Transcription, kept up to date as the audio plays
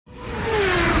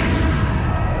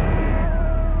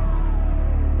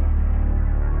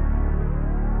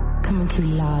coming to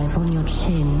you live on your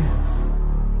chin.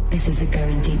 This is the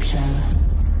Going Deep Show.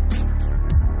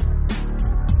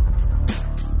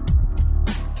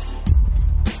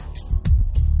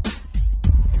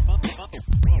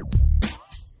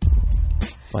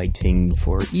 Fighting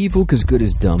for evil because good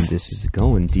is dumb. This is the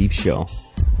Going Deep Show.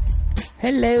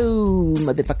 Hello,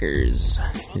 motherfuckers.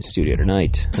 In the studio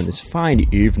tonight on this fine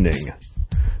evening.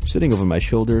 Sitting over my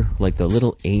shoulder like the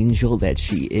little angel that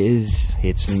she is,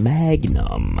 it's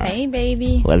Magnum. Hey,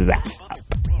 baby. What's up?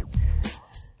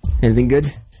 Anything good?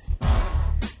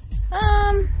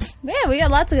 Yeah, we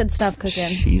got lots of good stuff cooking.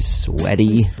 She's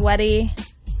sweaty. Sweaty.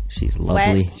 She's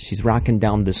lovely. Wet. She's rocking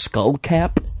down the skull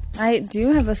cap. I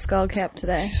do have a skull cap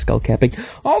today. Skull capping.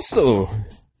 Also,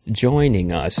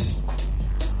 joining us,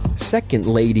 second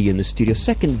lady in the studio,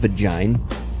 second vagina.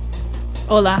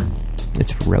 Hola.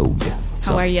 It's Rogue.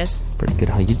 How are you? Pretty good.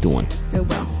 How you doing? Oh,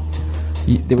 well.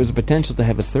 There was a potential to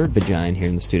have a third vagina here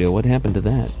in the studio. What happened to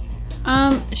that?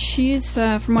 She's,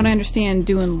 from what I understand,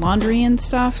 doing laundry and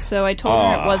stuff, so I told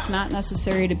her it was not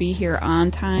necessary to be here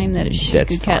on time, that she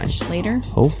could catch later.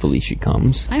 Hopefully she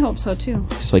comes. I hope so, too.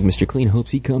 Just like Mr. Kleen hopes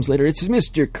he comes later. It's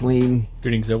Mr. Kleen.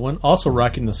 Greetings, everyone. Also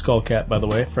rocking the skull cap, by the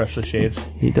way, freshly shaved.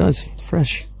 He does.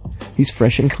 Fresh. He's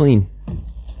fresh and clean.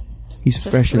 He's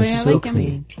Just fresh and the way I so like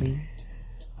him. clean.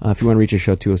 If you want to reach our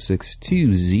show,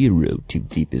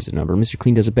 206-202-DEEP is the number. Mr.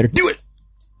 Kleen does it better. Do it!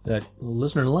 That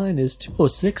listener line is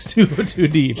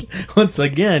 206-202-DEEP. Once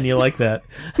again, you like that.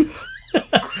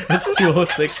 It's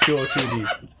 206-202-DEEP.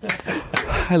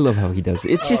 I love how he does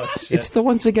it. It's just, it's the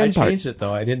once again part. I changed it,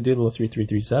 though. I didn't do the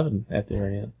 3337 at the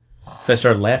very end. So I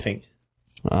started laughing.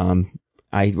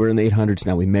 We're in the 800s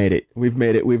now. We made it. We've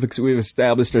made it. We've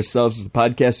established ourselves as a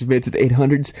podcast. We've made it to the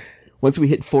 800s. Once we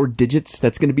hit 4 digits,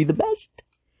 that's going to be the best.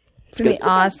 It's going to be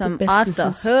awesome. Off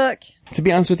the hook. To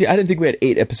be honest with you, I didn't think we had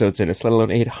 8 episodes in us, let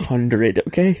alone 800,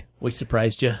 okay? We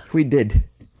surprised you. We did.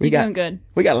 You're doing good.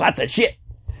 We got lots of shit.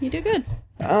 You do good.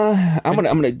 I'm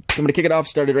gonna kick it off,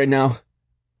 started right now.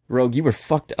 Rogue, you were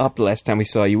fucked up the last time we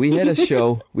saw you. We had a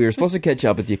show. We were supposed to catch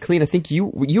up with you. Clean, I think you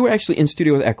were actually in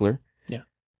studio with Eckler. Yeah.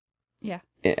 Yeah.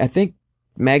 I think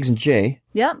Mags and Jay.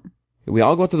 Yep. We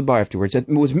all go out to the bar afterwards. It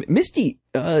was Misty,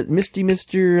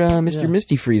 Mr.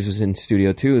 Misty Freeze was in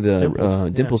studio too.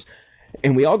 The Dimples,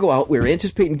 and we all go out. We were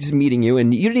anticipating just meeting you,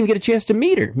 and you didn't even get a chance to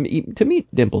meet her, to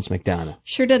meet Dimples McDonough.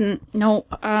 Sure didn't. No.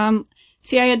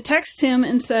 See, I had texted him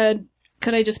and said,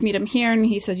 could I just meet him here? And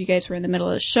he said, you guys were in the middle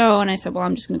of the show. And I said, well,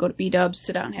 I'm just going to go to B-Dubs,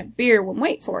 sit down and have a beer. We'll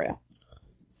wait for you.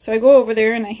 So I go over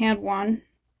there and I had 1.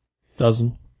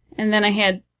 Dozen. And then I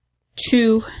had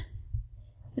 2.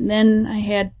 And then I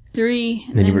had 3.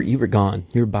 And then you were gone.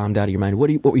 You were bombed out of your mind. What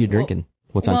were you drinking?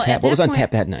 What's on tap? What was on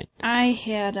tap that night? I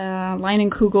had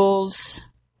Leinenkugel's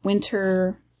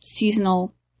winter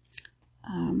seasonal.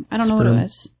 I don't know what it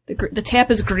was. The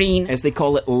tap is green. As they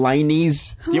call it,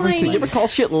 Lineys. Do you ever call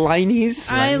shit Lineys?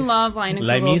 I love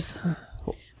Leinenkugel's.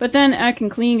 But then Eck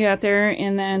and Kleen got there,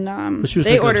 and then but she was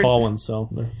drinking a tall one, so...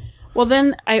 Well,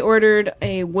 then I ordered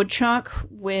a woodchuck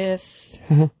with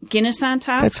Guinness on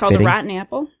top. That's it's called fitting. the Rotten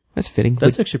Apple. That's fitting.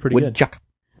 That's actually pretty good. Woodchuck.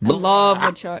 I love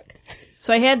woodchuck.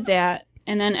 So I had that,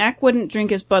 and then Eck wouldn't drink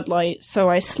his Bud Light, so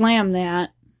I slammed that.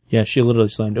 Yeah, she literally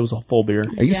slammed. It was a full beer.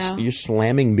 Are you're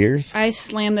slamming beers? I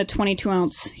slammed the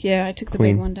 22-ounce. Yeah, I took the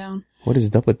Clean. big one down. What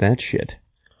is up with that shit?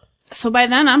 So by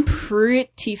then, I'm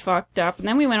pretty fucked up. And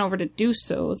then we went over to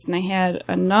Dusso's, and I had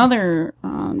another...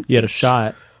 You had a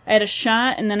shot. I had a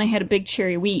shot, and then I had a big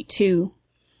cherry wheat, too.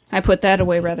 I put that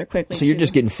away rather quickly, So you're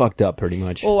just getting fucked up, pretty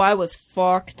much. Oh, I was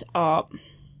fucked up.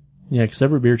 Yeah, because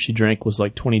every beer she drank was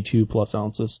like 22 plus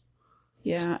ounces.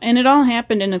 Yeah, and it all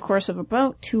happened in the course of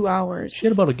about 2 hours. She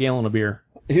had about a gallon of beer.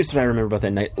 Here's what I remember about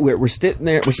that night. We're sitting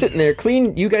there.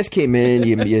 Clean. You guys came in.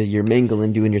 You're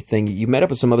mingling, doing your thing. You met up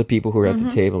with some other people who were at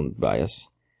the table by us.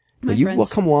 My But you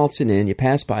friends. come waltzing in. You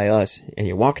pass by us, and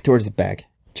you walk towards the back.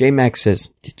 J Max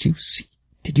says, Did you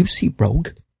see Rogue?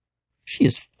 She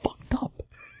is fucked up."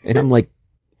 And I'm like,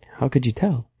 "How could you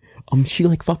tell?" She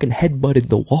like fucking headbutted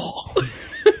the wall.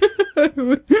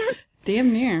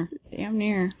 Damn near.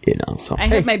 You know, so I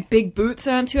had my big boots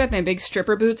on, too. I had my big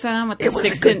stripper boots on with the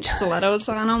 6-inch stilettos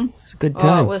on them. It's a good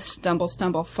time. Oh, it was stumble,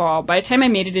 fall. By the time I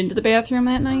made it into the bathroom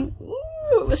that night,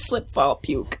 it was slip, fall,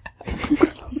 puke.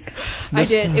 I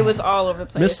did. It was all over the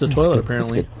place. Missed the toilet,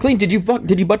 apparently. Clean. Did you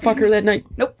butt fuck her that night?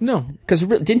 Nope. No. Because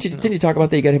didn't you talk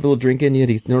about that? You got to have a little drink in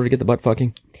order to get the butt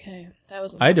fucking. Okay, that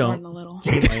was I more don't. than a little.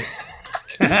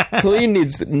 Clean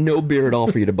needs no beer at all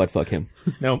for you to butt fuck him.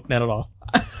 No, not at all.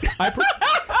 I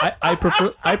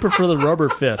prefer the rubber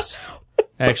fist.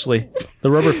 Actually, the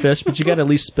rubber fist, but you got to at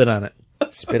least spit on it.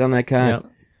 Spit on that cock. Yeah.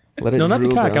 Let it No, not the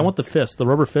drool cock. down. I want the fist, the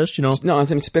rubber fist. You know. No, I'm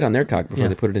saying spit on their cock before Yeah.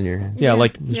 they put it in your hands. Yeah,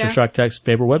 like Mr. Yeah. Shock Tech's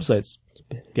favorite websites.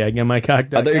 Gag on my cock.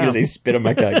 I thought you were gonna say spit on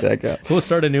my cock. We'll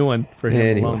start a new one for him.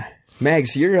 Anyway, alone.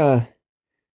 Mags, you're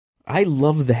I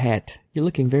love the hat. You're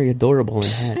looking very adorable in the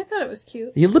I hat. thought it was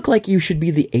cute. You look like you should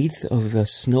be the 8th of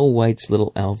Snow White's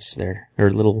little elves there,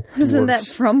 or little. Isn't that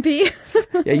dwarfs. frumpy?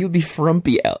 Yeah, you'd be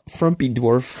frumpy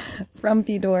dwarf.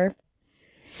 Frumpy dwarf.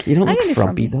 You don't I look can be frumpy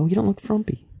frumpy. though. You don't look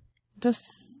frumpy. Just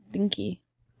stinky.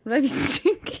 Would I be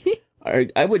stinky?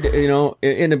 I would,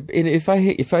 if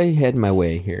I had my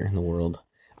way here in the world,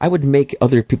 I would make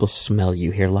other people smell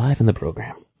you here live in the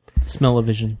program.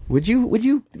 Smell-o-vision. Would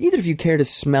you, either of you care to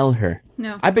smell her?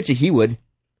 No. I bet you he would.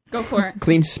 Go for it.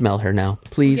 Clean, smell her now,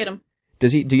 please. Get him.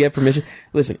 Do you have permission?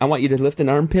 Listen, I want you to lift an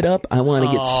armpit up. I want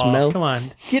to get smell. Come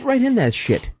on. Get right in that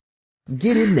shit.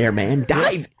 Get in there, man.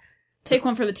 Dive. Take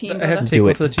one for the team, I have brother. to take Do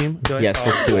one it. for the team? Do I? Yes,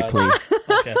 let's do it clean.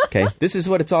 Okay. Okay, this is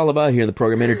what it's all about here in the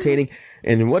program, entertaining.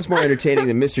 And what's more entertaining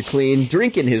than Mr. Clean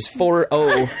drinking his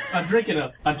 4-0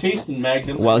 I'm tasting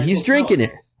Magnum. while he's drinking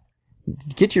it?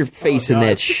 Get your face in God.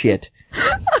 that shit.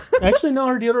 Actually, no,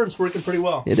 her deodorant's working pretty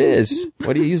well. It is.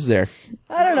 What do you use there?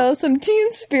 I don't know, some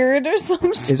Teen Spirit or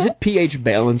some shit. Is it pH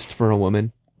balanced for a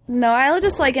woman? No, I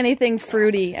just like anything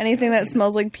fruity. Anything that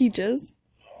smells like peaches.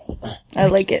 I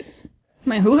like it.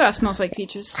 My hoo-ha smells like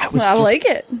peaches. I like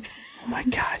it. Oh my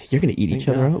god, you're gonna eat each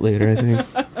other out later, I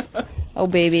think. Oh,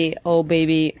 baby. Oh,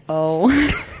 baby. Oh.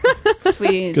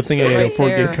 Please. Good thing I had a Right 4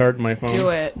 there. gig card in my phone. Do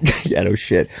it. Yeah, no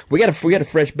shit. We got a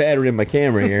fresh battery in my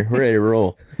camera here. We're ready to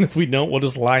roll. If we don't, we'll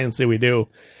just lie and say we do.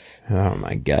 Oh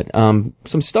my god.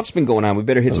 Some stuff's been going on. We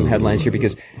better hit some headlines here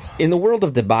because in the world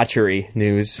of debauchery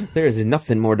news, there is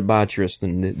nothing more debaucherous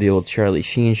than the old Charlie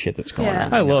Sheen shit that's going Yeah.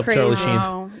 on. I love Crazy. Charlie Sheen.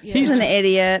 Oh, yeah. He's an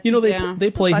idiot. You know, they Yeah. they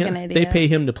play fucking him. idiot. They pay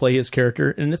him to play his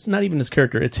character, and it's not even his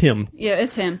character. It's him. Yeah,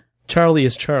 it's him. Charlie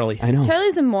is Charlie. I know.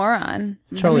 Charlie's a moron.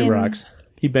 Charlie I mean, rocks.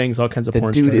 He bangs all kinds of The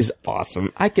porn dude stars. is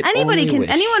awesome. I could Anybody only can. wish.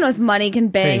 Anyone with money can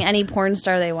bang Hey. any porn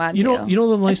star they want You to.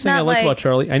 know the nice It's thing I not like about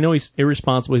Charlie? I know he's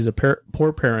irresponsible. He's a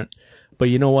poor parent. But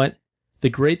you know what? The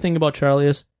great thing about Charlie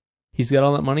is he's got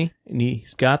all that money, and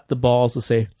he's got the balls to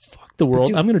say, fuck the world.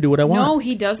 dude, I'm going to do what I want. No,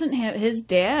 he doesn't have. His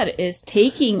dad is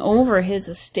taking over his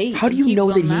estate. How do you He know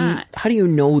will that not. How do you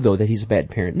know though that he's a bad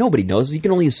parent? Nobody knows. You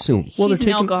can only assume. Well, He's an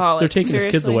alcoholic. They're taking his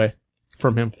kids Seriously. away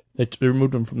from him. They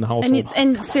removed him from the household.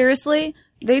 And seriously,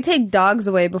 they take dogs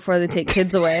away before they take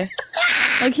kids away.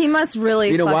 Like, he must really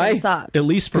You know fucking why? suck. At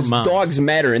least for Because moms. dogs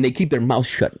matter and they keep their mouth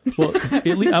shut. Well, at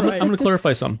least, I'm going to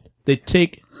clarify something. They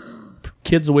take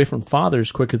kids away from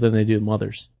fathers quicker than they do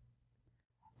mothers.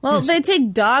 Well, they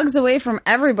take dogs away from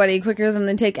everybody quicker than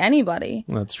they take anybody.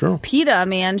 That's true. PETA,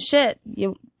 man, shit.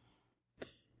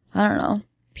 I don't know.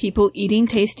 People eating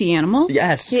tasty animals?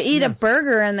 Yes. You eat a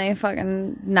burger and they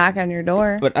fucking knock on your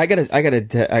door. But I'm not gonna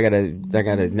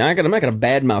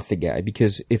badmouth the guy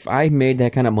because if I made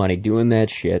that kind of money doing that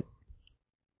shit,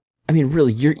 I mean,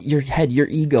 really, your head, your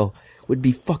ego would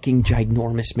be fucking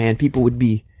ginormous, man. People would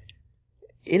be,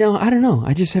 I don't know.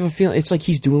 I just have a feeling it's like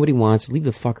he's doing what he wants. Leave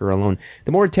the fucker alone.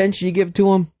 The more attention you give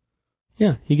to him,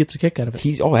 Yeah, he gets a kick out of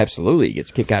it. absolutely, he gets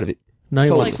a kick out of it. Now he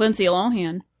It's wants- like Lindsay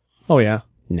Lohan. oh, yeah.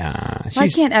 Nah, Why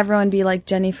can't everyone be like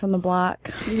Jenny from the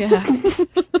block? Yeah.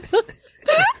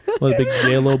 With a big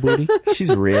J-Lo booty.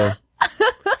 she's real.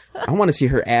 I want to see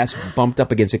her ass bumped up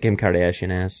against a Kim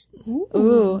Kardashian ass.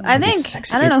 Ooh, I think,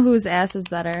 sexy. I don't know whose ass is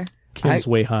better. Kim's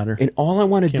way hotter. And all I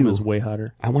want to Kim do is way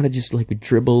hotter. I want to just like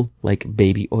dribble like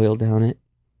baby oil down it.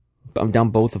 Down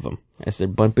both of them as they're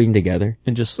bumping together.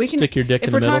 And just We can, stick your dick if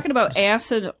in the we're middle. talking about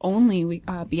acid only,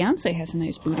 Beyonce has a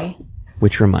nice booty.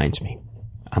 Which reminds me,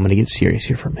 I'm going to get serious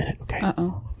here for a minute, okay?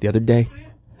 Uh-oh. The other day,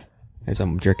 as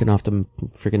I'm jerking off to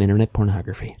freaking internet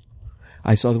pornography,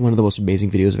 I saw one of the most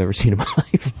amazing videos I've ever seen in my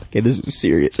life. Okay, this is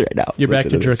serious right now. You're back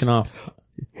Listen to this. jerking off.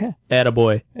 Yeah.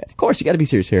 Attaboy. Of course, you got to be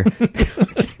serious here.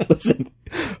 Listen,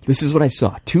 this is what I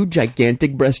saw. 2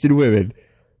 gigantic-breasted women,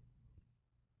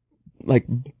 like,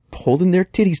 holding their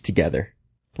titties together.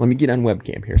 Let me get on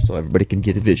webcam here so everybody can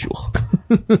get a visual.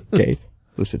 Okay?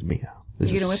 Listen to me now.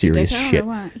 This You gonna is whip your serious dick out or shit.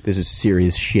 what? This is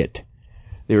serious shit.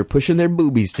 They were pushing their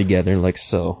boobies together like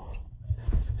so.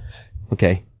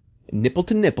 Okay? Nipple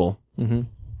to nipple. Mm-hmm.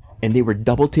 And they were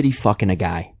double titty fucking a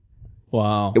guy.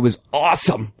 Wow. It was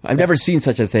awesome. I've never seen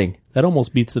such a thing. That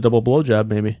almost beats the double blowjob,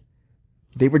 maybe.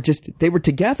 They were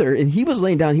together, and he was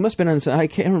laying down. He must have been on, I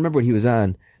can't remember what he was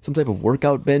on. Some type of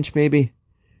workout bench, maybe.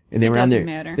 And they were on doesn't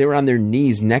matter. They were on their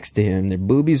knees next to him. Their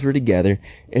boobies were together,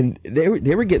 and they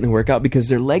were getting the workout because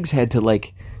their legs had to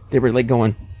they were like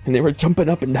going, and they were jumping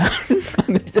up and down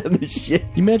on the shit.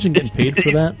 You imagine getting paid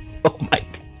for that? Oh my!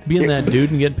 being that dude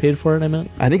and getting paid for it, I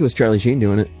meant? I think it was Charlie Sheen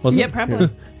doing it. Was Yeah, it? probably.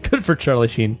 Good for Charlie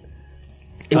Sheen.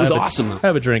 It was awesome.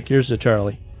 Have a drink. Here's to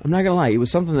Charlie. I'm not going to lie. It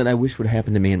was something that I wish would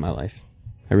happen to me in my life.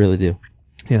 I really do.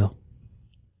 Yeah.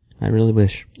 I really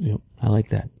wish. Yep. I like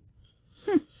that.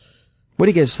 What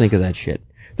do you guys think of that shit?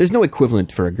 There's no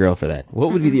equivalent for a girl for that.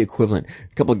 What would be the equivalent?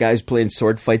 A couple of guys playing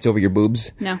sword fights over your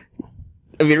boobs? No.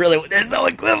 I mean, really, there's no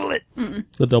equivalent.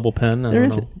 The double pen. I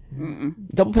don't know.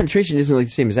 Double penetration isn't like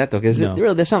the same as that, though, because No.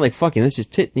 really, that's not like fucking. That's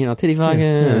just titty fucking.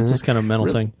 Yeah, it's just kind of a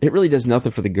mental thing. It really does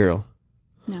nothing for the girl.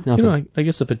 No. Nothing. You know, I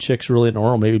guess if a chick's really an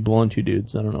oral, maybe blowing two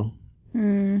dudes. I don't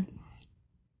know.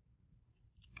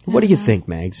 What do you think,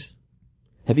 Mags?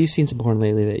 Have you seen some porn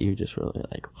lately that you just really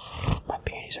like, my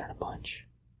panties are in a bunch?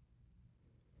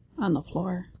 On the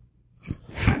floor.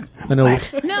 I know.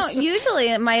 No,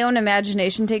 usually my own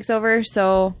imagination takes over,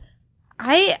 so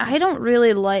I don't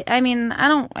really like, I mean,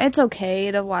 it's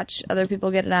okay to watch other people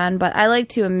get it on, but I like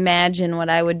to imagine what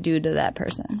I would do to that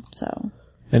person, so.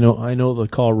 I know the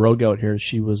call Rogue out here.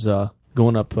 She was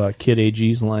going up Kid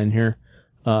AG's line here,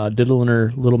 diddling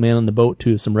her little man on the boat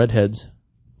to some redheads.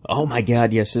 Oh my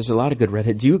God, yes, there's a lot of good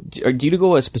redheads. Do you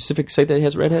go to a specific site that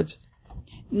has redheads?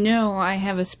 No, I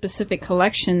have a specific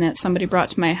collection that somebody brought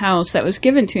to my house that was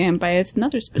given to him by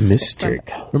another specific Mystic.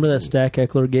 friend. Remember that stack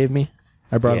Eckler gave me?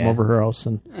 I brought him over her house,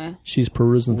 and she's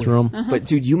perusing through them. But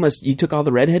dude, you took all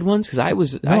the redhead ones? Because I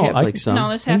have like some. No,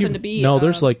 this happened to be... No,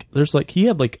 there's like he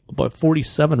had like about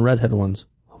 47 redhead ones.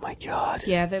 Oh my God.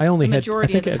 Yeah, I only the had-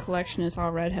 majority I of think this I- collection is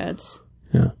all redheads.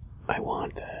 Yeah. I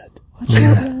want that.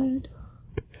 Red.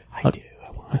 I do.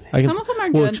 I want it. I can, Some of them are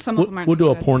good, some of them aren't We'll do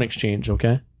so a good. porn exchange,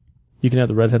 okay? You can have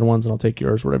the redhead ones, and I'll take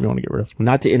yours, whatever you want to get rid of.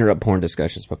 Not to interrupt porn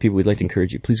discussions, but people, we'd like to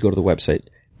encourage you. Please go to the website.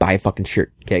 Buy a fucking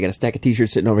shirt. Okay, I got a stack of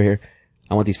t-shirts sitting over here.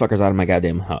 I want these fuckers out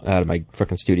of my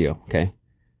fucking studio, okay?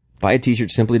 Buy a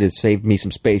t-shirt simply to save me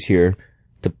some space here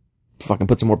to fucking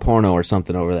put some more porno or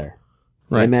something over there.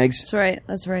 Right, Mags? That's right,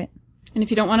 that's right. And if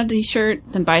you don't want a t-shirt,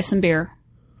 then buy some beer.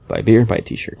 Buy a beer, buy a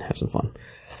t-shirt, have some fun.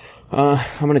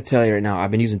 I'm gonna tell you right now,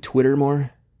 I've been using Twitter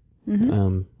more.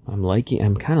 I'm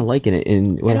kind of liking it.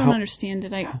 And I don't understand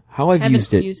it. how I've haven't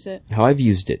used it. used it. How I've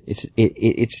used it.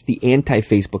 It's the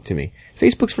anti-Facebook to me.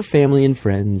 Facebook's for family and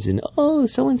friends and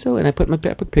so and so, and I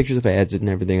put pictures of ads and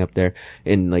everything up there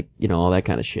and all that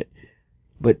kind of shit.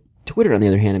 But Twitter, on the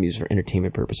other hand, I'm using for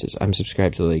entertainment purposes. I'm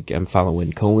subscribed to I'm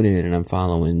following Conan and I'm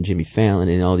following Jimmy Fallon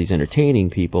and all these entertaining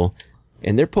people.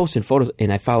 And they're posting photos,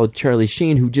 and I followed Charlie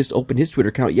Sheen, who just opened his Twitter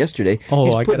account yesterday. Oh,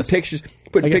 He's I putting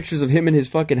gotta pictures of him and his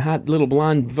fucking hot little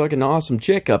blonde fucking awesome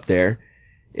chick up there.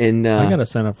 And I gotta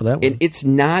sign up for that one. and it's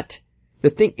not the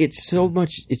thing. It's so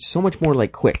much more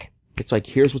like quick. It's like,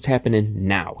 here's what's happening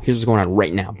now. Here's what's going on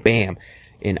right now. Bam.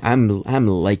 And I'm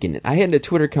liking it. I had a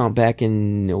Twitter account back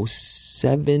in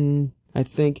 2007, I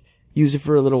think. Used it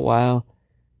for a little while.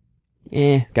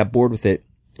 Got bored with it.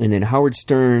 And then Howard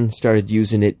Stern started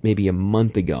using it maybe a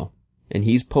month ago. And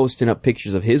he's posting up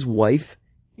pictures of his wife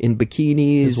in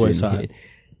bikinis. His wife's hot.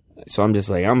 So I'm just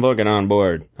like, I'm fucking on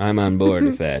board. I'm on board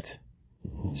with that.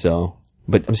 So,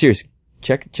 but I'm serious.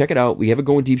 Check it out. We have a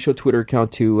Going Deep Show Twitter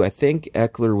account too. I think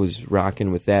Eckler was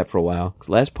rocking with that for a while. 'Cause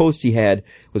last post he had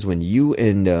was when you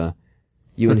and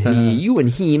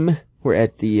him were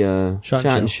at the Shot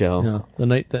and Show. Yeah, the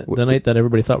night that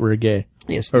everybody thought we were gay.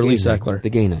 Yes, Or at the least gay night. Eckler. The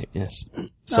gay night, yes.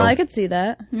 Oh, I could see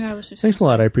that. Yeah, I was just... Thanks a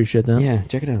lot. I appreciate that. Yeah,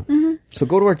 check it out. So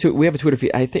go to our we have a Twitter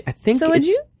feed. I think. So would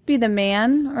you be the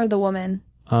man or the woman?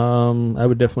 I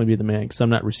would definitely be the man because I'm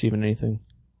not receiving anything.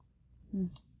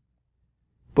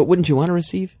 But wouldn't you want to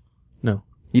receive? No.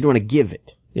 You'd want to give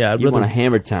it. Yeah, You'd want a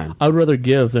hammer time. I'd rather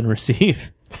give than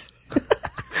receive.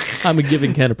 I'm a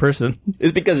giving kind of person.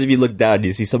 It's because if you look down,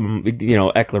 you see some,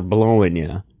 Eckler blowing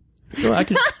you. So I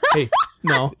could. Hey,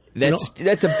 no.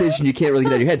 That's a vision you can't really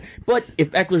get out of your head. But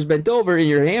if Eckler's bent over and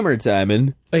you're hammer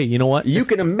timing, Hey, you know what? you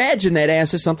can imagine that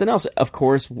ass is something else. Of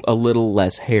course, a little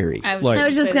less hairy. I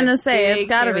was just gonna say, it's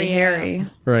gotta be hairy.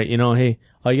 ass. Right, hey,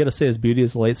 all you gotta say is beauty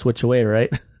is the light switch away, right?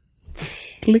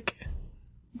 Click.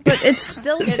 But it's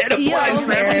still applies feels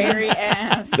for hairy. Hairy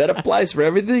ass. That applies for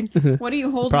everything. What do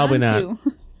you hold Probably on not.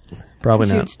 to? Probably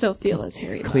You'd not. still feel as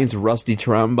hairy. Cleans rusty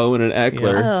trombone and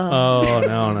Eckler. Oh,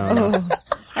 no. Oh,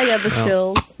 I got the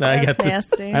chills. I That's got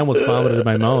nasty. I almost vomited in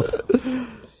my mouth.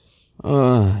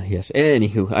 Yes.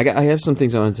 Anywho, I have some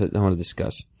things I want to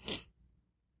discuss.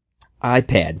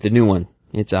 iPad, the new one.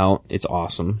 It's out. It's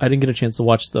awesome. I didn't get a chance to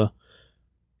watch the.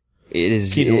 It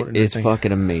is. Keynote and It's everything.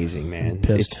 fucking amazing, man.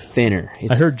 Pissed. It's thinner.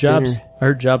 It's I heard Jobs. thinner. I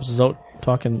heard Jobs was out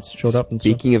talking, showed up and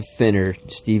stuff. Speaking of thinner,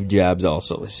 Steve Jobs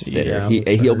also is thinner. Yeah, He'll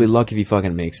that's be heard. lucky if he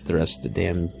fucking makes it the rest of the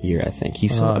damn year. I think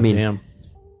he's. Oh, I mean, damn.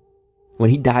 when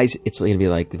he dies, it's going to be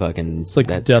like the fucking. It's like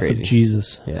the that's death crazy. of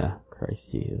Jesus. Yeah,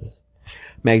 Christ Jesus.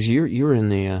 Mags, you were in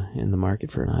the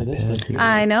market for an iPad.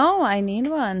 I know. I need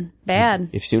one bad.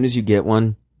 As soon as you get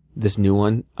one, this new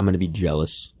one, I'm going to be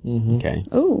jealous. Mm-hmm. Okay.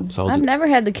 Ooh, So I've never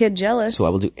had the kid jealous. So I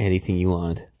will do anything you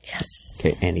want. Yes.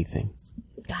 Okay, anything.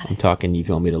 Got I'm it. talking. If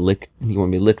you want me to lick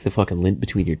the fucking lint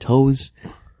between your toes.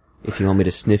 If you want me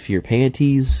to sniff your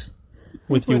panties.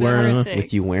 With you Whatever wearing it them. takes.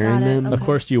 With you wearing Got it. them. Okay. Of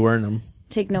course you wearing them.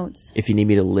 Take notes. If you need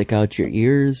me to lick out your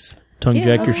ears. Tongue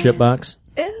jack your shit box.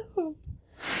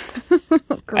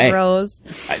 Gross.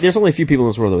 There's only a few people in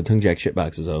this world that would tongue jack shit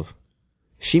boxes of.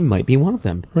 She might be one of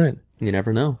them. Right. You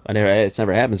never know. It's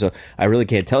never happened, so I really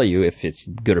can't tell you if it's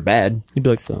good or bad. You'd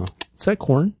be like, So, is that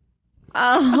corn?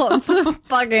 Oh, it's so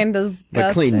fucking disgusting.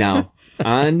 but clean now.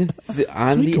 On Sweet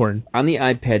the corn. on the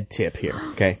iPad tip here.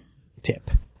 Okay, tip.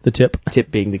 The tip.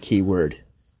 Tip being the key word.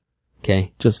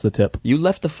 Okay, Just the tip. you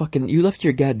left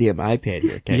your goddamn iPad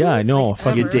here. Okay, Yeah, I know. I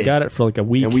fucking You did. forgot it for like a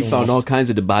week. and we found all almost.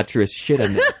 kinds of debaucherous shit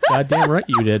on it. Goddamn right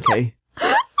you did. Okay.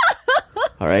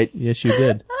 All right. Yes, you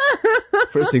did.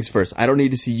 First things first. I don't need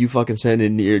to see you fucking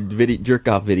sending your jerk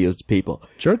off videos to people.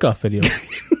 Jerk off video.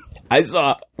 I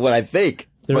saw what I think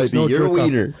There might was be no your jerk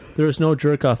wiener. off. There was no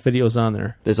jerk off videos on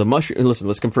there. There's a mushroom. Listen,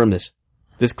 let's confirm this.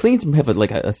 Does Kleen have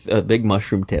a big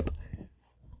mushroom tip?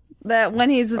 That when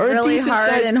he's Or a really decent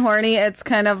hard size- and horny, it's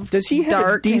kind of Does he have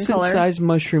dark a in decent color. sized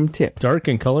mushroom tip? Dark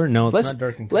in color? No, it's Let's not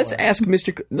dark in color. let's ask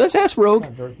Let's ask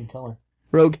Rogue. Dark in color.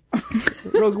 Rogue.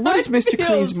 What is Mr.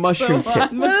 Clean's mushroom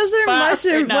tip? What is her spot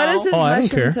mushroom? right what now. does his Oh, I don't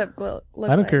mushroom care. tip look I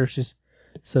don't like? care if she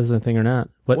says anything or not.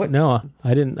 But What? no,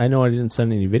 I didn't. I know I didn't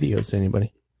send any videos to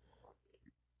anybody.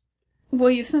 Well,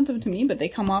 you've sent them to me, but they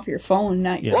come off your phone,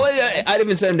 not your. Well, I didn't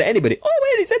even send them to anybody. Oh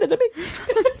wait, he sent it to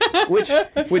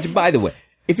me. which, by the way,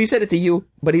 if he sent it to you,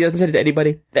 but he doesn't send it to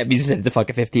anybody, that means he sent it to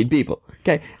fucking 15 people.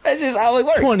 Okay, that's just how it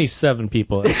works. 27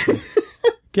 people. Actually.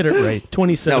 Get it right.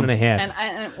 27 No. and a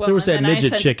half. There was that and I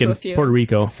midget sent it chick to in a few. Puerto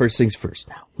Rico. First things first.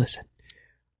 Now listen.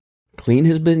 Clean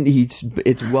has been,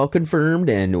 it's well confirmed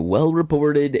and well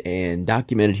reported and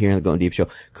documented here on the Going Deep Show.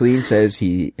 Clean says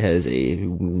he is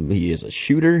a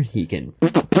shooter. He can.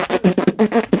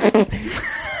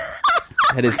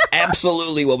 That is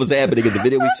absolutely what was happening in the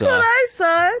video we saw. I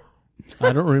saw it.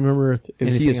 I don't remember And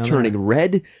anything he is on turning that.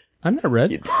 red. I'm not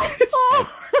red.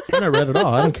 I'm not red at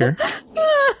all. I don't care.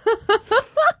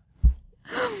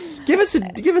 Give us a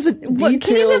What, can you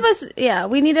detailed. give us? Yeah,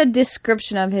 we need a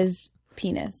description of his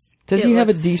penis. Does he have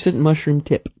a decent mushroom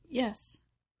tip? Yes.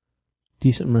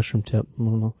 Decent mushroom tip. I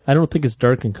don't know. I don't think it's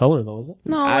dark in color though, is it?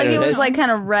 No, I like don't it was know. like kind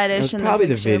of reddish It's in the probably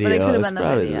the picture, but it video. could have It's been the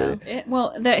probably video. the-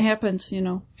 Well, that happens, you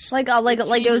know. Like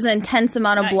it was an intense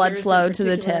amount of Not blood yours in flow to the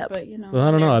particular, tip. But, you know, Well, I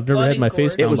don't know. I've never blood had my and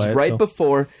face gore. down It was by right so-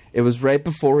 before. It was right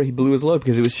before he blew his load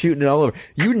because he was shooting it all over.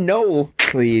 You know,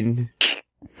 Clean.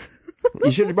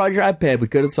 You should have brought your iPad. We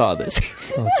could have saw this.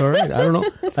 Oh, it's all right. I don't know.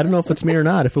 I don't know if it's me or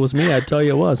not. If it was me, I'd tell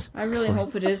you it was. I really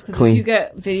hope it is, because Clean. if you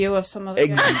get video of some other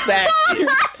guy, Exactly.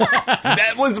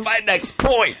 That was my next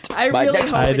point. I My really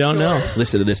next hope I it's don't know. yours.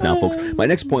 Listen to this now, folks. My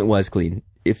next point was, Clean,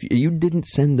 if you didn't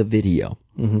send the video,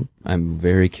 I'm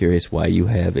very curious why you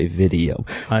have a video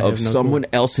I have of no someone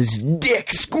else's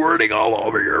dick squirting all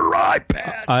over your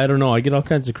iPad. I don't know. I get all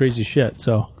kinds of crazy shit.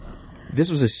 So This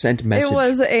was a sent message. It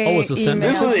was a Oh, it's a sent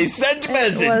email. This was a sent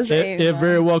message. It was it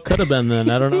very well could have been then.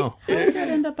 I don't know. How did that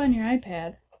end up on your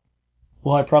iPad?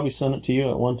 Well, I probably sent it to you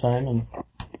at one time, and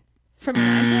From your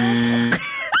iPad?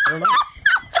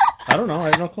 I don't know. I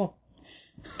have no clue.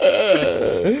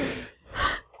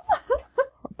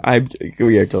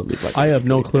 We are totally fucking. I have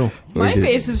no clue. My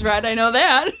face is red, I know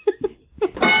that.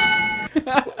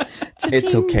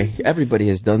 It's okay. Everybody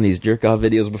has done these jerk off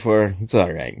videos before. It's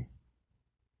all right.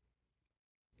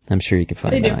 I'm sure you can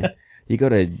find They do. that. You go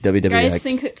to Guys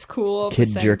think it's cool to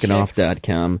send chicks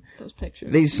kidjerkingoff.com. those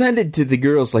pictures. They send it to the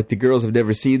girls like the girls have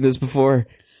never seen this before.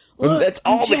 Look, That's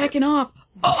all. I'm jacking off.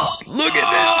 Look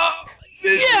at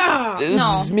this. Yeah! This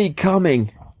No. is me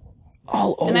coming.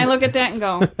 All over. And I look at that and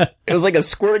go, It was like a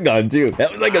squirt gun too.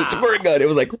 That was like a squirt gun. It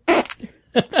was like.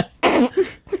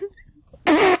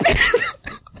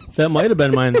 That might have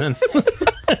been mine then.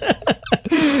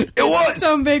 It was.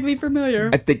 so vaguely familiar.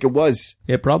 I think it was.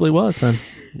 It probably was then.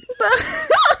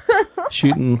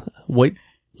 Shooting white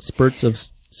spurts of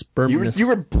sperminess. You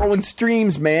were blowing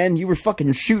streams, man. You were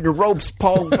fucking shooting ropes,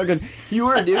 Paul. Fucking, you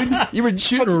were, dude. You were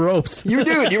shooting fucking, ropes. You were,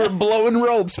 dude. You were blowing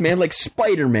ropes, man, like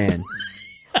Spider-Man.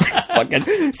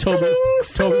 Fucking Toby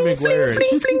Maguire.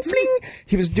 Fling, fling, fling.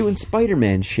 He was doing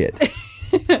Spider-Man shit.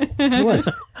 He was.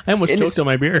 I almost choked on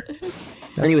my beer.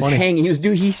 And he was funny. hanging. He was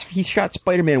he shot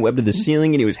Spider-Man web to the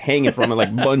ceiling, and he was hanging from it like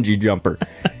bungee jumper.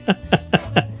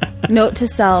 Note to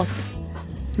self: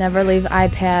 Never leave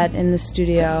iPad in the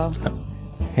studio.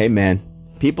 Hey, man.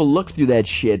 People look through that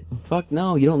shit. Fuck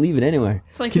no, you don't leave it anywhere.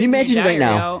 It's like Can you leaving imagine your right now?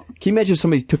 diary out. Can you imagine if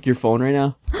somebody took your phone right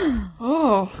now?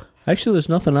 Oh. Actually, there's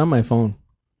nothing on my phone.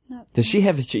 Does she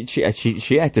have?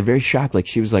 She acted very shocked. Like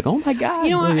she was like, "Oh my god!"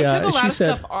 You know what? Yeah, I took a lot she of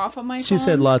said- stuff off of my phone. She's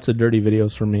had lots of dirty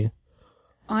videos from me.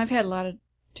 Oh, I've had a lot of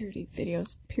dirty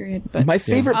videos, period. But My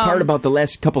favorite part about the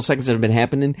last couple seconds that have been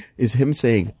happening is him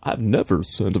saying, "I've never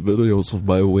sent videos of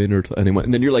my wiener to anyone,"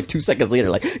 and then you're like 2 seconds later,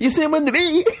 like, "You sent one to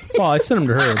me." Well, I sent them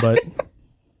to her,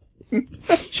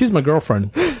 but she's my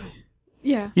girlfriend.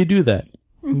 yeah. You do that.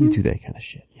 You do that kind of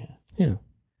shit, yeah.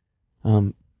 Yeah.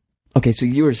 Okay, so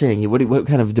you were saying, what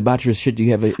kind of deboisterous shit do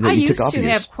you have that I you used took off to of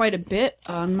yours? have quite a bit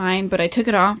on mine, but I took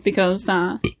it off because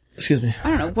Excuse me. I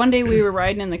don't know. One day we were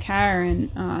riding in the car, and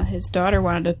his daughter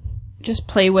wanted to just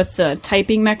play with the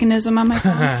typing mechanism on my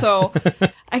phone. So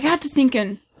I got to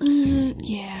thinking,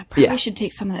 probably should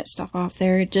take some of that stuff off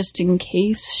there just in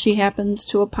case she happens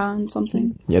to upon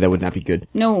something. Yeah, that would not be good.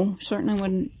 No, certainly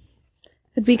wouldn't.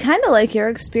 It'd be kind of like your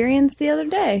experience the other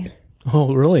day.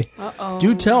 Oh, really? Uh-oh.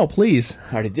 Do tell, please.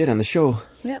 I already did on the show.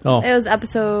 Yep. Oh. It was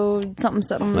episode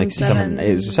something. Like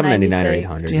it was $7.99 or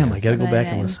 800. Damn, I gotta go back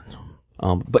and $7.99.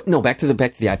 listen. But no, back to the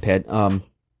iPad.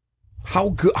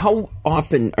 How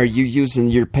often are you using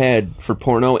your pad for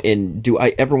porno? And do I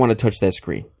ever want to touch that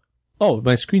screen? Oh,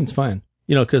 my screen's fine.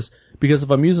 You know, because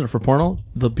if I'm using it for porno,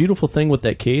 the beautiful thing with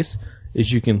that case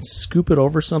is you can scoop it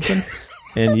over something,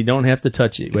 and you don't have to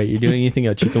touch it. Wait, you're doing anything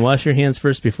else. You can wash your hands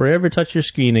first before you ever touch your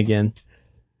screen again.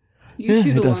 You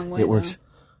shoot it a does. long way. It works.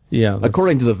 Yeah.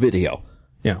 According to the video,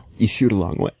 Yeah. you shoot a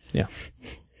long way. Yeah.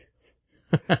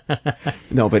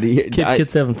 No, but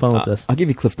Kids having fun with this. I'll give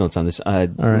you cliff notes on this. right.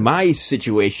 My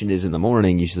situation is in the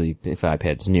morning. Usually, if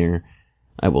iPad's near,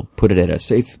 I will put it at a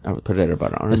safe. I will put it at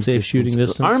about arm's safe distance, shooting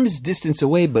distance? arm's distance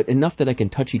away, but enough that I can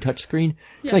touch screen.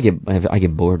 So I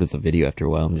get bored with the video after a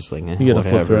while. I'm just like, You gotta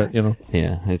flip through it, you know.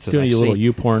 Yeah, it's Doing your little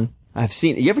U-porn. I've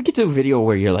seen. You ever get to a video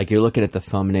where you're looking at the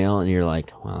thumbnail and you're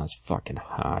like, wow, it's fucking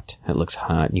hot. It looks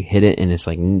hot, and you hit it, and it's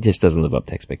like it just doesn't live up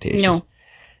to expectations. No.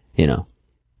 You know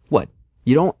what?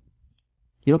 You don't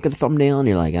get the thumbnail, and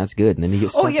you're like, that's good, and then you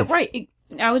get. Oh, yeah, right.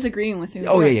 I was agreeing with you.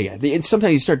 Oh, Right. yeah. And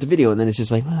sometimes you start the video, and then it's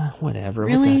just like, whatever.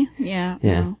 what Really? the- Yeah.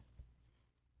 Yeah. No.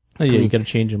 Oh, yeah, you gotta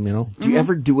change them, you know. Do you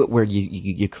ever do it where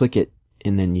you click it,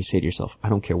 and then you say to yourself, I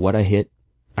don't care what I hit.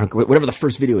 I don't care, whatever the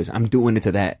first video is, I'm doing it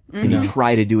to that. And you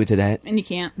try to do it to that. And you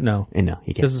can't. No. And no,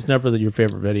 you can't. Because it's never your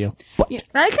favorite video.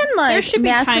 I can like There should be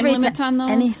time masturbate limits to on those.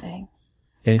 anything.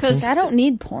 Anything? I don't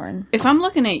need porn. If I'm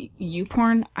looking at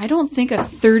YouPorn, I don't think a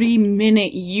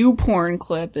 30-minute YouPorn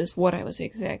clip is what I was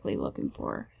exactly looking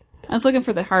for. I was looking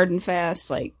for the hard and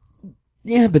fast, like,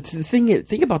 Yeah, but the thing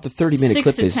about the 30-minute 6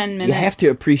 clip to is 10 you minute. have to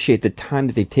appreciate the time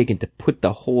that they've taken to put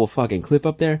the whole fucking clip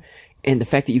up there, and the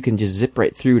fact that you can just zip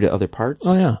right through to other parts.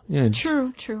 Oh, yeah. Yeah.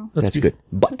 Just, true. That's good.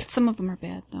 But Some of them are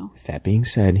bad, though. with that being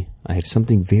said, I have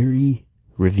something very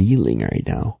revealing right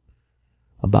now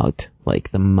about, like,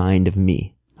 the mind of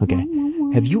me. Okay.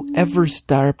 Have you ever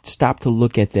stopped to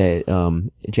look at the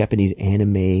Japanese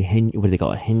anime, what do they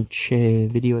call it, henchei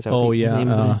video? Is that what Oh, the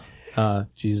name of it? yeah.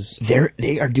 Jesus.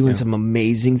 They are doing some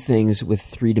amazing things with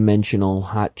 3-dimensional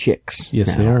hot chicks. Yes,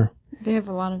 now. they are. They have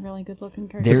a lot of really good-looking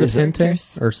There characters. Is it is a-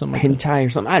 hentai or something like that? Hentai or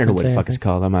something. I don't know what the Hentai, fuck I it's think.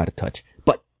 called. I'm out of touch.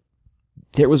 But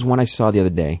there was one I saw the other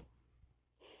day.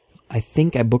 I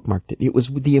think I bookmarked it. It was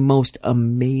the most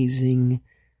amazing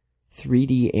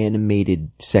 3D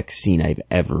animated sex scene I've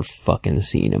ever fucking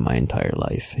seen in my entire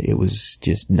life. It was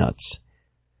just nuts.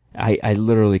 I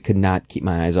literally could not keep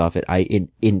my eyes off it. And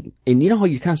you know how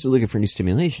you're constantly looking for new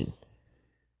stimulation?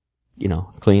 You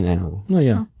know, Kleen, I don't know. Oh,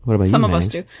 yeah. What about you, Some of us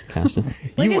Mags? do. Constantly.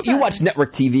 Like I you said- watch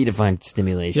network TV to find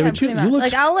stimulation. Yeah, Yeah, but you- pretty you much. look-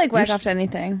 Like I'll like whack you're- off to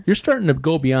anything. You're starting to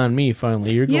go beyond me,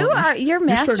 finally. You're You're starting to-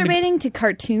 masturbating to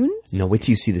cartoons? No, wait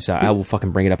till you see this. I will fucking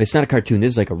bring it up. It's not a cartoon.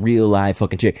 This is like a real live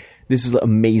fucking chick. This is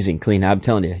amazing, Kleen. I'm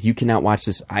telling you, you cannot watch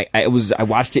this. I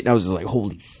watched it and I was just like,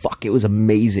 holy fuck, it was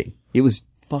amazing. It was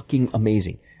fucking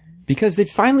amazing. Because they've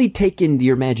finally taken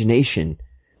your imagination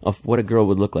of what a girl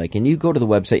would look like. And you go to the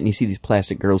website and you see these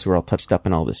plastic girls who are all touched up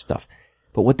and all this stuff.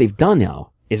 But what they've done now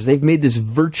is they've made this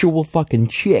virtual fucking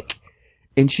chick,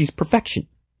 and she's perfection.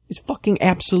 It's fucking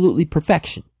absolutely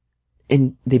perfection.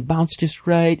 And they bounce just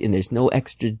right, and there's no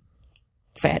extra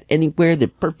fat anywhere. They're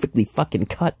perfectly fucking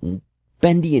cut and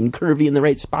bendy and curvy in the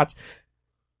right spots.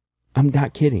 I'm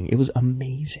not kidding. It was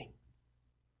amazing.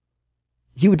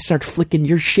 You would start flicking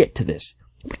your shit to this.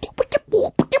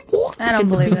 I don't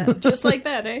believe it. Just like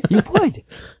that, eh? You would.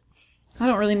 I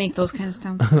don't really make those kind of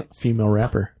sounds. Female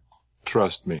rapper.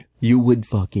 Trust me. You would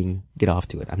fucking get off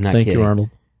to it. I'm not Thank kidding. you, Arnold.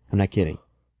 I'm not kidding.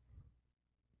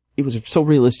 so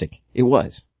realistic. It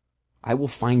was. I will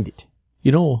find it.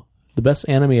 You know, the best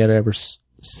anime I'd ever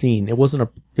seen. It wasn't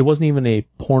even a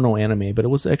porno anime, but it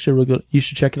was actually really good. You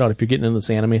should check it out if you're getting into this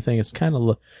anime thing. It's kind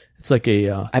of, it's like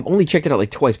a. I've only checked it out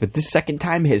like twice, but this second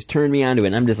time has turned me onto it.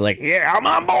 And I'm just like, yeah, I'm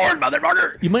on board,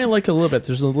 motherfucker. You might like it a little bit.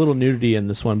 There's a little nudity in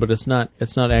this one, but it's not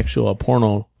actual a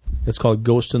porno. It's called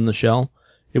Ghost in the Shell.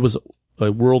 It was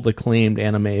a world acclaimed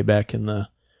anime back in the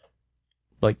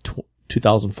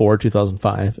 2004,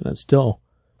 2005, and it's still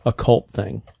a cult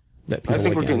thing that people. I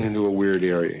think we're getting into a weird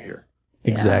area here.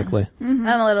 Exactly. Yeah. Mm-hmm.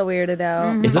 I'm a little weirded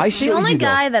out. Mm-hmm. The only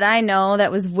guy that I know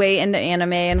that was way into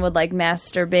anime and would like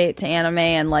masturbate to anime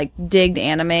and like dig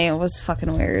anime was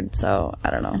fucking weird. So I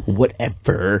don't know.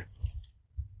 Whatever.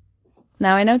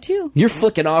 Now I know too. You're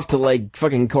flicking off to like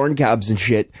fucking corn cobs and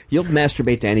shit. You'll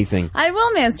masturbate to anything. I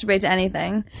will masturbate to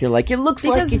anything. You're like, it looks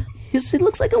like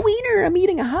a wiener. I'm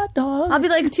eating a hot dog. I'll be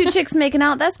like, two chicks making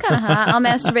out. That's kind of hot. I'll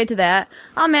masturbate to that.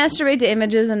 I'll masturbate to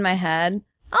images in my head.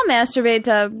 I'll masturbate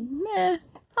to, I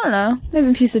don't know, maybe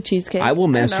a piece of cheesecake. I will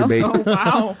masturbate. Oh,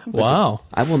 wow. Wow.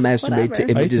 I will masturbate to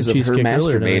images of her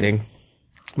masturbating.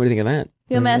 What do you think of that?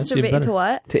 You'll masturbate to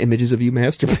what? To images of you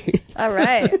masturbating. All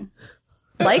right.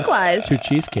 Likewise. To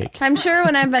cheesecake. I'm sure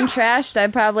when I've been trashed, I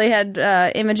probably had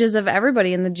images of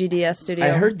everybody in the GDS studio.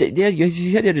 I heard that, yeah,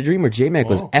 you had a dream where J-Mac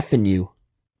was effing you.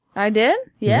 I did?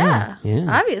 Yeah. Yeah.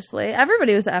 Obviously.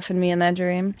 Everybody was effing me in that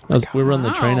dream. We were on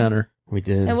the train on her. We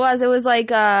did. It was like,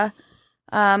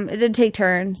 it did take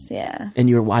turns, yeah. And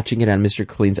you were watching it on Mr.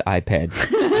 Kleen's iPad.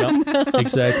 Yep,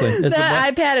 exactly.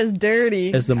 That iPad is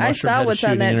dirty. I saw what's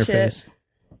on that shit.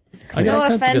 No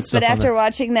offense, but after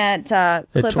watching that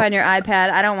clip on your iPad,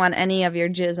 I don't want any of your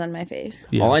jizz on my face.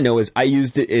 Yeah. All I know is I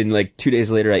used it and like 2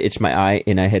 days later I itched my eye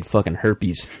and I had fucking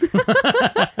herpes.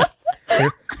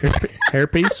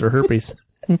 Hairpiece or herpes?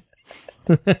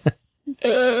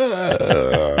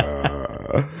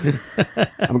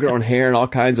 I'm growing hair in all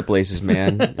kinds of places,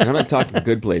 man. And I'm not talking a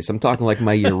good place. I'm talking like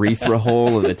my urethra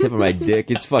hole and the tip of my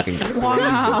dick. It's fucking crazy.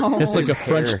 Wow. It's like a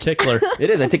French tickler. It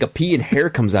is. I take a pee and hair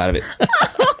comes out of it.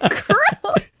 Oh,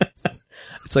 gross.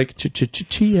 It's like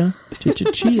chia.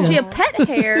 Chia pet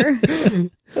hair.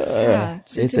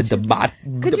 It's a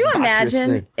debaucherous Could you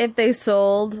imagine thing. if they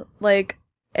sold like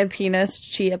a penis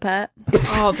chia pet?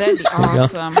 Oh, that'd be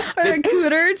awesome. Or a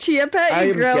cooter chia pet,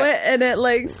 you grow it and it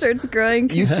like starts growing.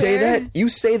 You say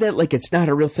that like it's not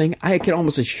a real thing. I can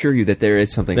almost assure you that there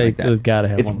is something like that. They've gotta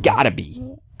have It's one. gotta be.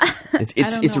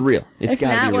 It's real. It's if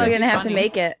gotta not, be we're real. gonna have to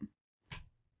make it.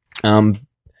 How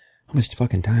much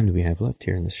fucking time do we have left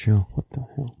here in this show? What the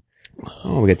hell?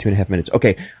 Oh, we got 2.5 minutes.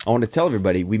 Okay, I want to tell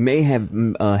everybody we may have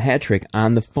Hat Trick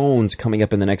on the phones coming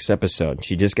up in the next episode.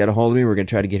 She just got a hold of me. We're gonna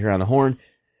try to get her on the horn.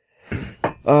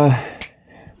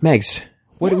 Megs,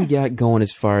 what do we got going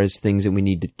as far as things that we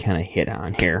need to kind of hit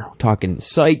on here? Talking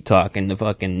site, talking the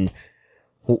fucking.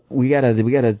 We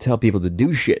gotta tell people to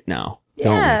do shit now.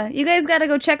 Yeah, you guys gotta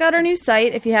go check out our new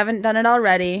site if you haven't done it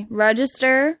already.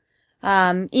 Register,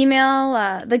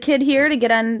 email the kid here to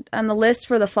get on the list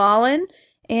for the Fallen,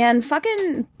 and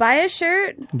fucking buy a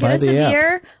shirt, get us a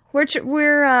beer.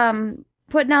 We're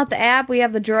putting out the app. We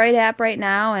have the Droid app right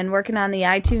now and working on the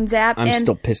iTunes app. I'm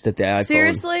still pissed at the iPhone.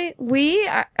 Seriously, we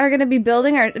are going to be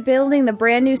building the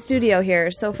brand new studio here.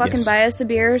 So fucking buy us a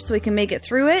beer so we can make it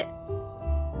through it.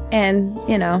 And,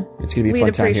 you know, it's going to be a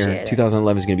fun time here.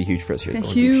 2011 is going to be huge for us here.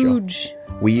 Huge.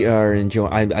 We are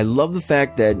enjoying. I love the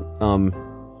fact that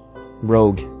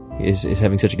Rogue is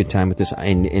having such a good time with this,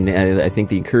 and I think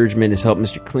the encouragement has helped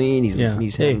Mr. Kleen. He's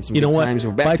having some good times.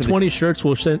 We're back Buy to 20 shirts.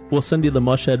 We'll send you the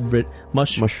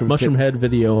mushroom head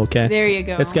video. Okay, there you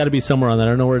go. It's got to be somewhere on that.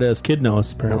 I don't know where it is. Kid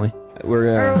knows apparently.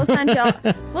 Or we'll send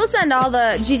all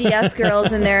the GDS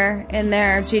girls in their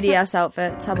GDS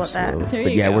outfits. How about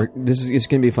Absolutely. But it's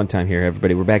going to be a fun time here,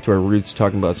 everybody. We're back to our roots,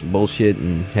 talking about some bullshit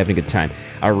and having a good time.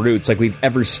 Our roots, like we've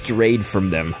ever strayed from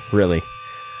them, really.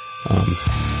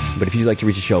 But if you'd like to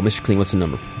reach the show, Mr. Kleen, what's the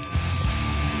number?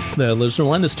 The listener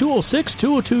line is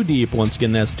 206-202-DEEP. Once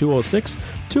again, that's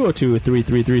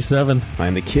 206-202-3337.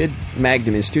 I'm the Kid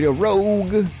Magnum in studio.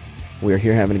 Rogue. We are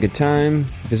here having a good time.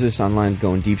 Visit us online,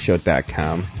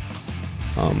 goingdeepshow.com.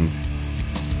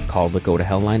 Call the Go to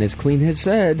Hell line, as Kleen has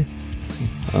said.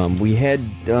 We had,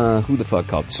 who the fuck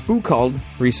called? Spook called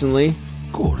recently.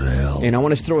 Go to hell. And I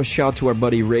want to throw a shout to our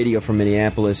buddy Radio from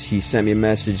Minneapolis. He sent me a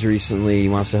message recently. He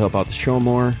wants to help out the show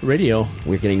more. Radio.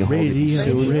 We're getting a hold of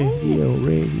him.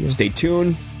 Radio. Stay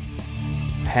tuned.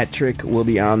 Hat Trick will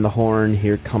be on the horn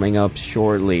here coming up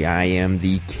shortly. I am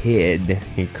the Kid,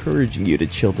 encouraging you to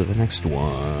chill to the next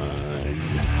one.